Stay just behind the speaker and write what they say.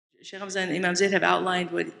Shaykh Hamza and Imam Zayd have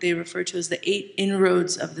outlined what they refer to as the 8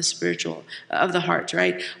 inroads of the spiritual, of the heart,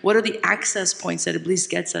 right? What are the access points that Iblis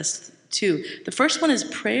gets us to? The first one is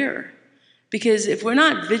prayer. Because if we're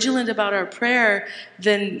not vigilant about our prayer,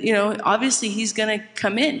 then, obviously he's going to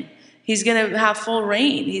come in. He's going to have full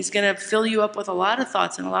reign. He's going to fill you up with a lot of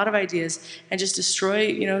thoughts and a lot of ideas and just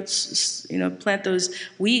destroy, plant those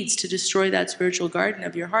weeds to destroy that spiritual garden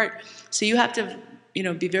of your heart. So you have to,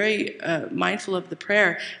 be very mindful of the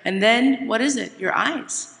prayer. And then, what is it? Your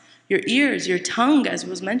eyes, your ears, your tongue, as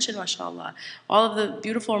was mentioned, mashallah. All of the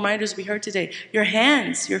beautiful reminders we heard today. Your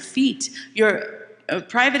hands, your feet, your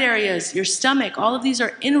private areas, your stomach, all of these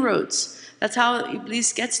are inroads. That's how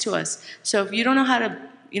Iblis gets to us. So if you don't know how to,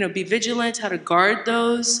 be vigilant, how to guard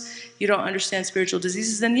those, you don't understand spiritual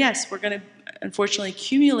diseases, then yes, we're going to unfortunately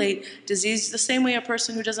accumulate disease the same way a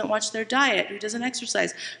person who doesn't watch their diet, who doesn't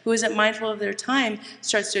exercise, who isn't mindful of their time,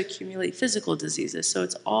 starts to accumulate physical diseases. So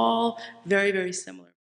it's all very, very similar.